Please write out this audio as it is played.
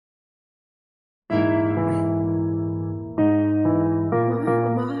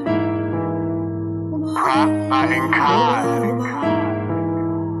Cotton Cod. Oh my,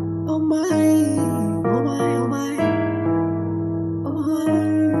 oh my, oh my, oh my, oh my,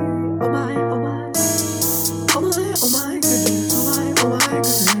 oh my, oh my, oh my goodness, oh my, oh my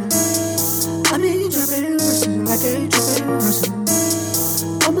goodness. I be dripping verses like they dripping verses.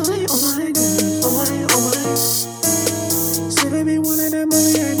 Oh my goodness, oh my. Say baby wanted that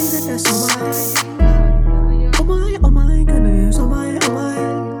money, I needed that so much. Oh my goodness, oh my.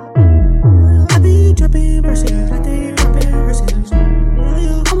 I be dripping verses like they dripping verses.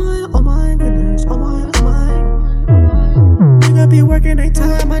 Oh my goodness, oh my. Nigga be working they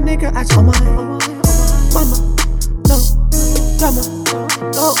time, my nigga I oh my. Mama, no, drama,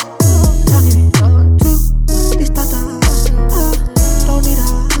 no. Talking to these tatas, don't need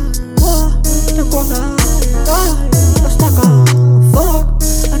her. The corner, the stacker, fuck,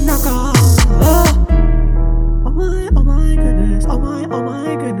 a knocker. Oh my goodness, oh my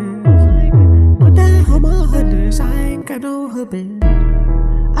goodness. Put that on my hoodness, I ain't got no hood bitch.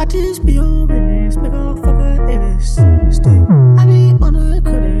 I just be on business, make a fucker Ellis. Stay, I be on the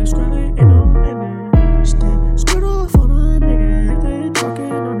credit, scrolling, ain't no ending. Stay, screwed off on a nigga, if they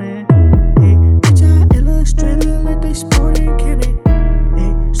talking on that. Hey, bitch, I illustrate it like they sporting candy.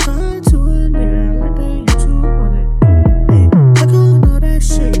 Hey, start to a nigga like they YouTube on it. Hey, I can know that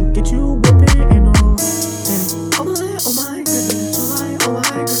shit, get you whipping, ain't no. Hey, oh my goodness, oh my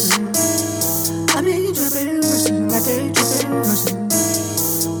goodness. I be dripping verses like they dripping verses.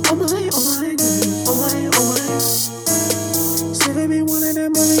 Oh my goodness, oh my. Say baby wanted that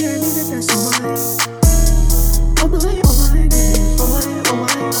money, I needed that so much. Oh my goodness, oh my. Oh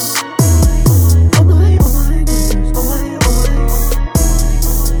my goodness, oh my.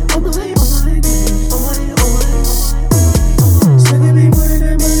 Oh my goodness, oh my. Say baby wanted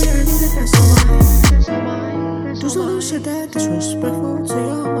that money, I needed that so much. Do some shit that disrespectful to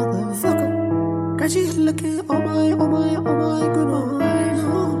your motherfucker. Got you looking, oh my goodness.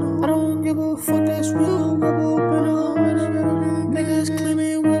 I don't give a fuck, that's real rebel, but niggas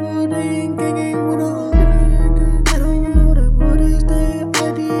claiming rebel, they ain't ganging with us. I don't know them, what is their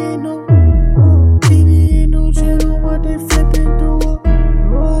ID, no TV, no channel, what they flipping through.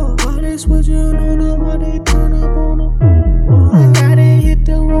 Why they switching on them, why they turn up on them. I gotta hit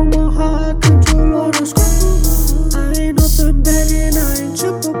the road, my heart control all the script. I ain't nothing begging, I ain't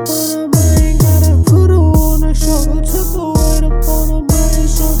trip up on them, I ain't got a voodoo on the shoulder, took the weight up on them.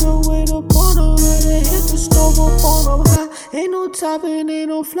 Ain't no topping, ain't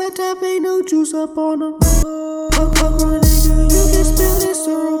no flat top, ain't no juice up on them. Nigga, you can spill this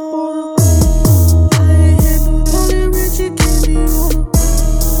syrup on them.